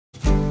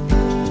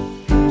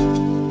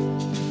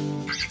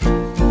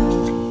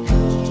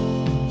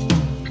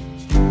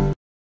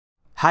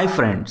Hi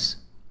friends,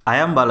 I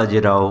am Balaji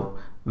Rao.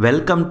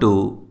 Welcome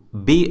to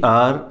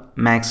BR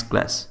Max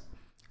class.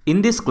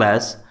 In this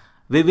class,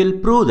 we will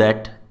prove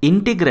that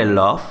integral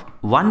of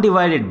 1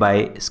 divided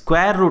by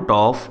square root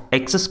of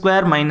x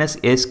square minus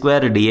a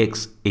square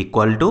dx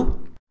equal to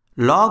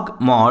log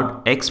mod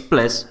x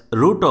plus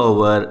root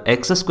over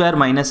x square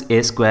minus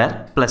a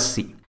square plus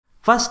c.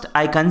 First,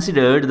 I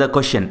considered the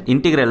question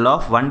integral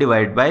of 1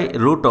 divided by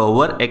root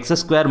over x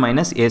square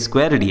minus a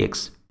square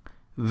dx.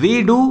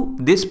 We do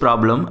this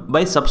problem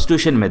by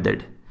substitution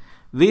method.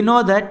 We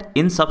know that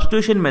in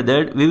substitution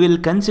method we will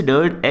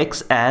consider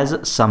x as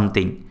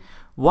something.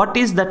 What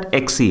is that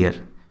x here?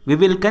 We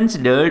will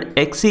consider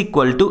x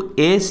equal to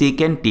a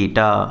secant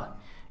theta.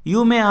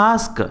 You may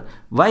ask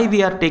why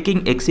we are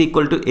taking x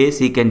equal to a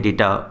secant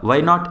theta,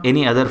 why not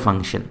any other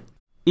function?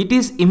 It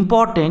is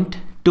important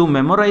to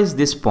memorize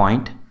this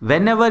point.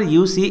 Whenever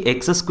you see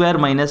x square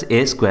minus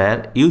a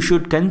square, you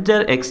should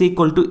consider x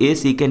equal to a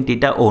secant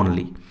theta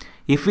only.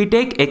 If we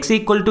take x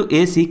equal to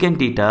a secant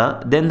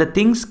theta, then the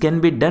things can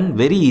be done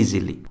very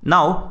easily.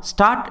 Now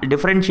start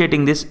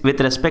differentiating this with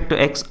respect to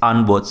x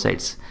on both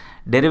sides.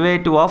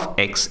 Derivative of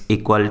x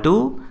equal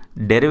to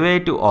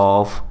derivative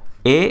of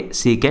a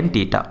secant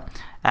theta.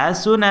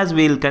 As soon as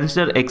we will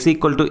consider x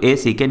equal to a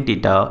secant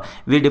theta,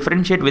 we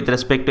differentiate with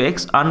respect to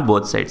x on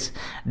both sides.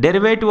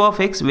 Derivative of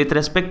x with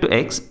respect to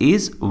x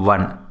is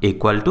 1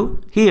 equal to,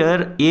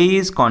 here a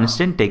is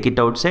constant, take it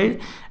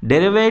outside,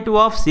 derivative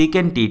of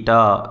secant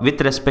theta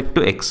with respect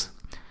to x.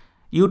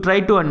 You try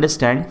to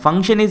understand,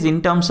 function is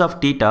in terms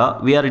of theta,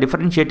 we are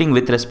differentiating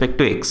with respect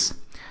to x.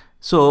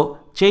 So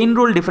chain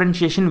rule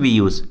differentiation we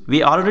use.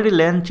 We already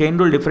learned chain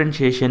rule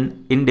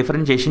differentiation in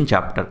differentiation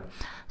chapter.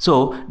 So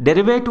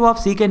derivative of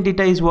secant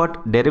theta is what?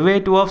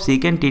 Derivative of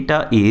secant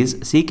theta is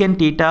secant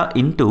theta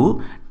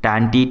into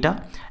tan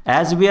theta.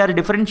 As we are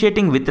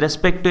differentiating with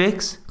respect to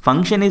x,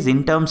 function is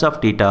in terms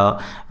of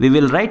theta, we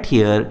will write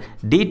here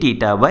d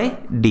theta by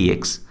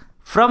dx.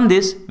 From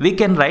this we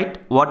can write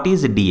what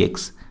is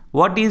dx.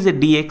 What is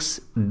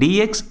dx?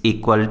 Dx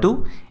equal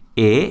to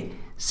a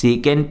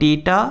secant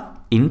theta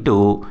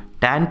into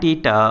tan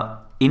theta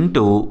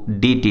into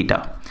d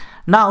theta.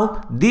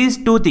 Now these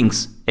two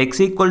things,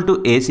 x equal to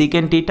a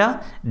secant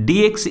theta,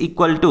 dx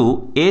equal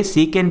to a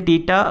secant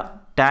theta,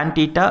 tan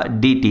theta,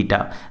 d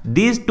theta.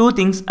 These two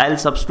things I'll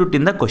substitute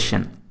in the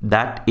question.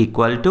 That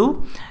equal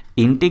to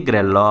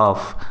integral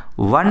of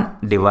 1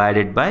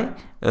 divided by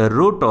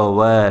root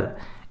over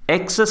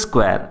x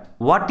square.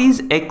 What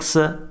is x?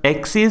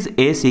 X is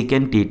a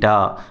secant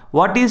theta.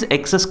 What is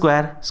x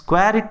square?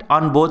 Square it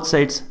on both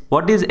sides.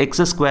 What is x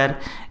square?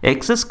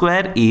 X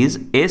square is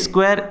a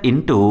square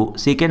into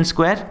secant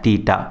square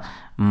theta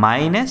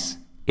minus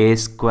a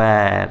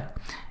square.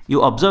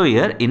 You observe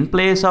here, in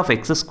place of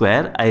x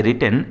square, I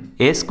written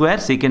a square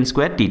secant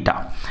square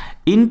theta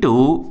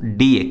into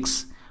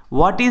dx.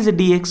 What is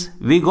dx?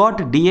 We got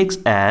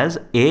dx as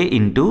a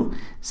into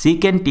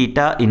secant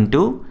theta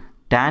into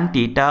tan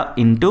theta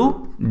into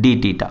d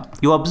theta.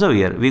 You observe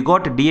here, we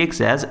got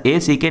dx as a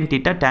secant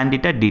theta, tan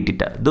theta, d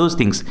theta. Those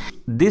things.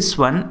 This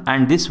one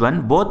and this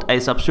one, both I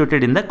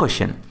substituted in the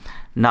question.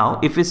 Now,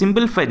 if we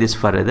simplify this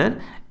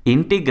further,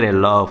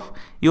 integral of,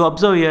 you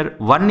observe here,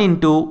 1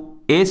 into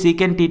a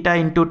secant theta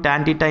into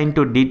tan theta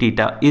into d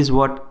theta is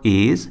what?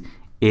 Is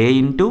a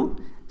into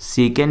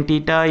secant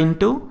theta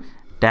into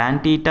tan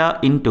theta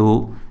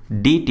into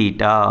d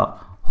theta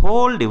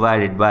whole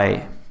divided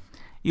by.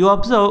 You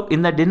observe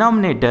in the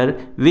denominator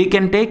we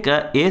can take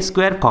a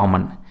square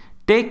common.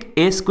 Take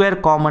a square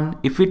common.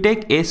 If we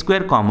take a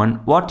square common,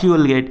 what you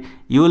will get?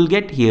 You will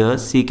get here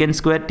secant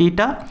square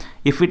theta.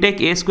 If we take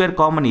a square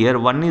common here,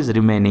 1 is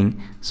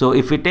remaining. So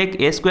if we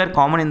take a square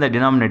common in the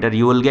denominator,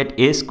 you will get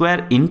a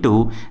square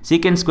into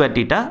secant square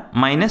theta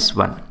minus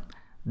 1.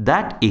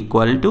 That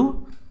equal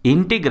to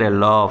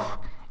integral of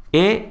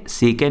a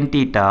secant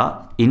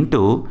theta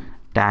into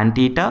tan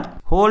theta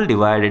whole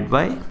divided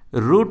by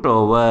root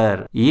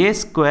over a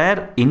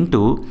square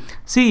into,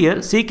 see here,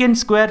 secant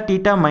square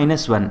theta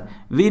minus 1.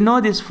 We know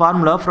this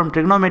formula from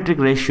trigonometric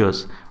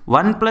ratios.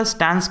 1 plus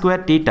tan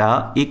square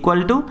theta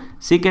equal to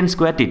secant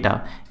square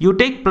theta. You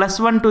take plus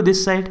 1 to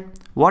this side.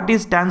 What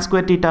is tan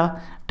square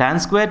theta? Tan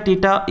square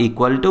theta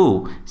equal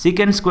to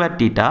secant square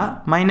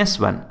theta minus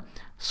 1.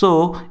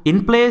 So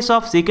in place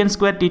of secant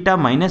square theta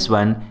minus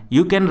 1,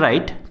 you can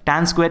write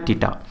tan square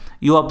theta.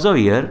 You observe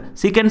here,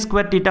 secant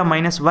square theta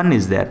minus 1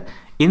 is there.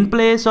 In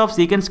place of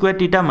secant square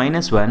theta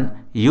minus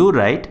 1, you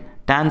write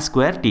tan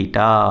square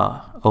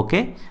theta.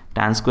 Okay,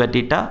 tan square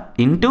theta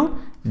into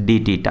d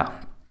theta.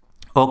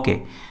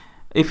 Okay,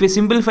 if we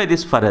simplify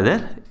this further,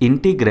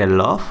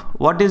 integral of,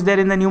 what is there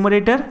in the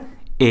numerator?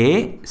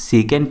 A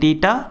secant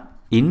theta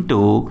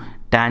into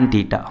tan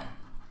theta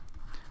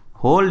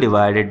whole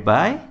divided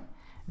by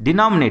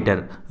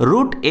denominator,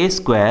 root a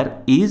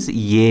square is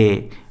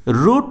a,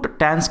 root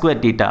tan square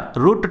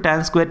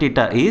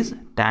theta is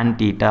tan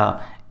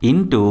theta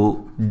into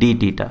d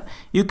theta.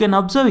 You can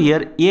observe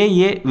here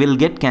a will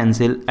get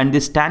cancelled and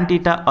this tan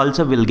theta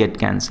also will get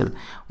cancelled.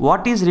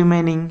 What is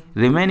remaining?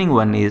 Remaining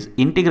one is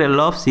integral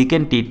of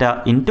secant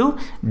theta into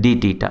d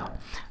theta.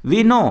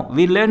 We know,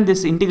 we learned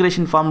this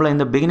integration formula in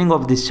the beginning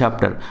of this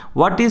chapter.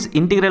 What is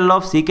integral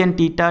of secant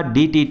theta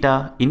d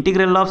theta?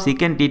 Integral of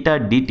secant theta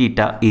d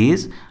theta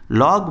is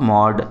log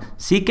mod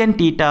secant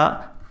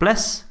theta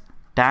plus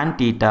tan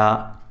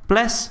theta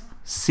plus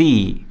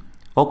c.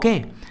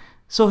 Okay.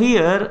 So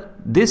here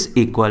this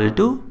equal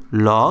to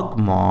log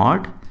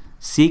mod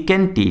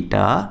secant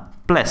theta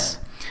plus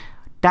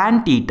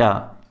tan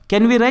theta.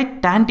 Can we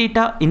write tan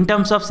theta in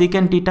terms of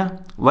secant theta?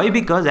 Why?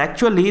 Because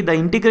actually the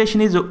integration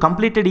is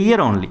completed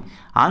here only.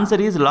 Answer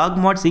is log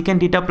mod secant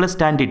theta plus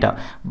tan theta.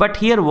 But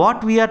here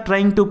what we are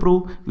trying to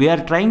prove? We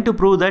are trying to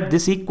prove that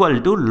this equal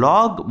to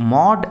log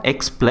mod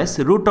x plus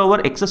root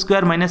over x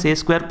square minus a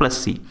square plus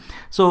c.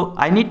 So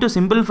I need to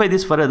simplify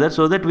this further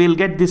so that we will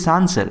get this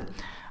answer.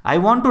 I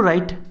want to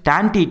write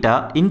tan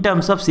theta in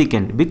terms of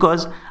secant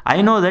because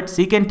I know that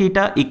secant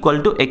theta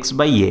equal to x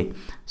by a.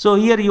 So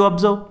here you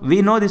observe,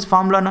 we know this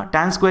formula now,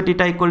 tan square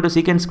theta equal to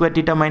secant square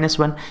theta minus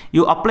 1.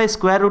 You apply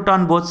square root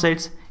on both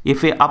sides.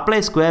 If we apply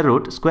square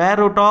root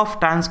of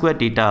tan square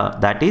theta,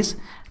 that is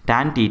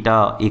tan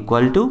theta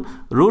equal to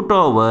root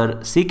over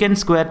secant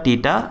square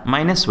theta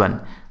minus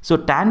 1. So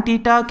tan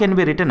theta can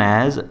be written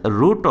as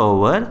root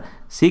over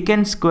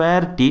secant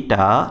square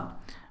theta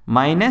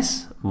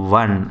minus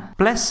 1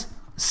 plus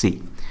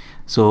c.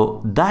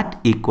 So that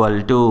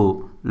equal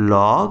to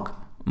log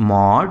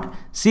mod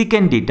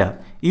secant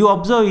theta. You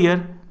observe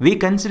here, we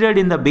considered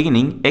in the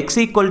beginning x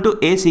equal to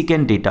a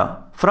secant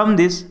theta. From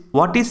this,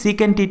 what is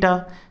secant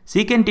theta?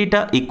 Secant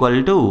theta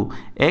equal to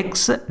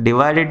x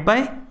divided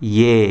by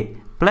a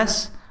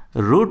plus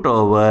root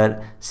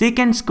over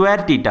secant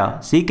square theta.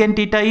 Secant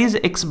theta is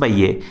x by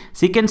a.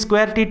 Secant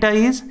square theta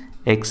is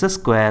x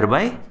square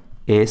by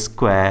a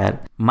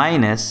square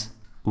minus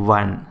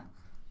 1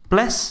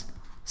 plus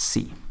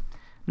c.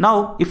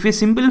 Now if we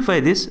simplify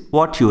this,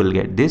 what you will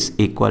get? This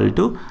equal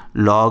to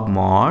log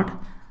mod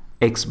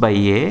x by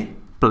a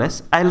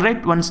plus, I'll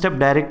write one step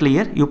directly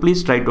here, you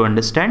please try to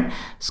understand,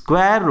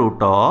 square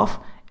root of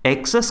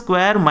x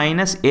square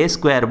minus a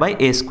square by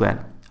a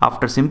square.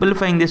 After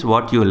simplifying this,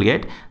 what you will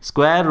get?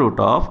 Square root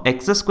of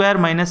x square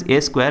minus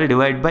a square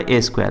divided by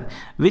a square,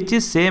 which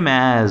is same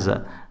as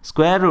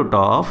square root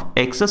of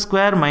x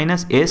square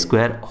minus a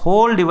square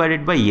whole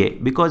divided by a,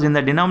 because in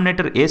the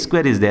denominator a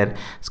square is there.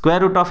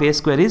 Square root of a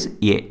square is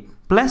a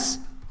plus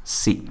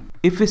c.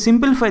 If we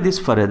simplify this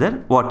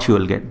further, what you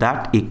will get?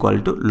 That equal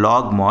to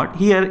log mod.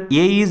 Here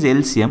a is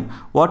LCM.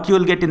 What you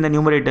will get in the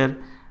numerator?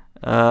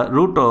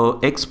 Root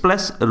of x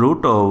plus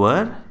root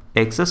over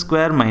x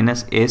square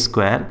minus a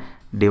square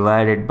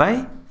divided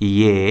by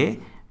a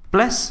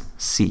plus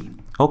c.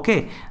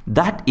 Okay,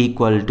 that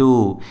equal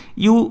to,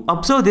 you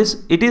observe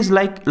this, it is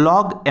like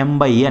log m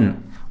by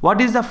n.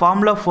 What is the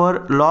formula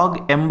for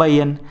log m by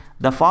n?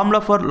 The formula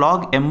for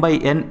log m by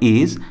n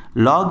is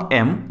log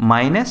m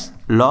minus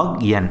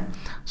log n.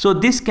 So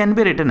this can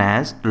be written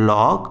as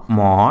log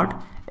mod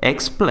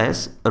x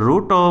plus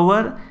root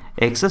over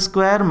x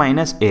square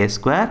minus a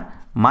square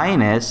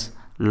minus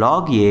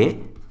log a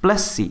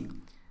plus c.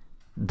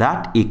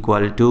 That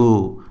equal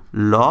to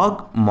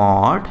log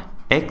mod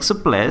x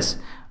plus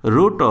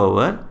root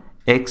over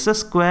x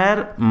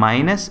square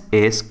minus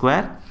a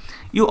square.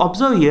 You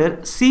observe here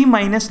c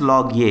minus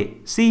log a.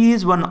 C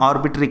is one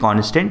arbitrary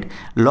constant.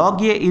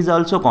 Log a is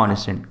also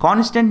constant.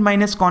 Constant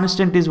minus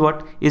constant is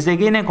what? Is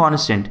again a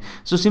constant.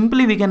 So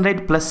simply we can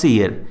write plus c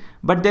here.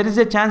 But there is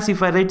a chance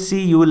if I write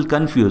c, you will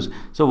confuse.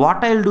 So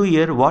what I will do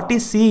here, what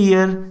is c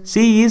here?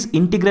 C is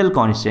integral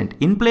constant.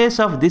 In place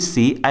of this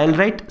c, I will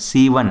write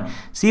c1.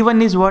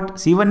 C1 is what?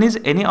 C1 is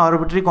any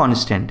arbitrary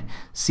constant.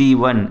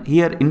 C1.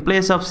 Here in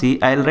place of c,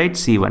 I will write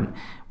c1.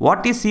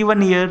 What is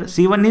c1 here?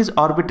 C1 is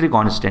arbitrary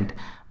constant.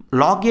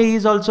 Log a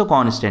is also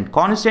constant.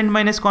 Constant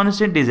minus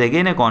constant is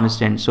again a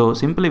constant. So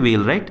simply we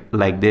will write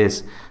like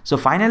this. So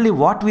finally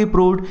what we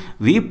proved?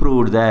 We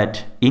proved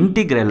that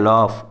integral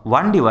of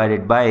 1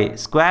 divided by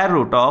square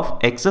root of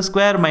x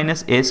square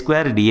minus a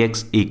square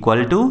dx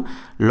equal to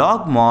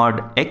log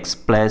mod x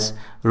plus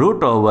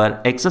root over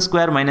x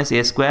square minus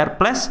a square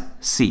plus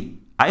c.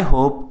 I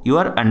hope you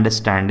are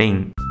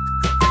understanding.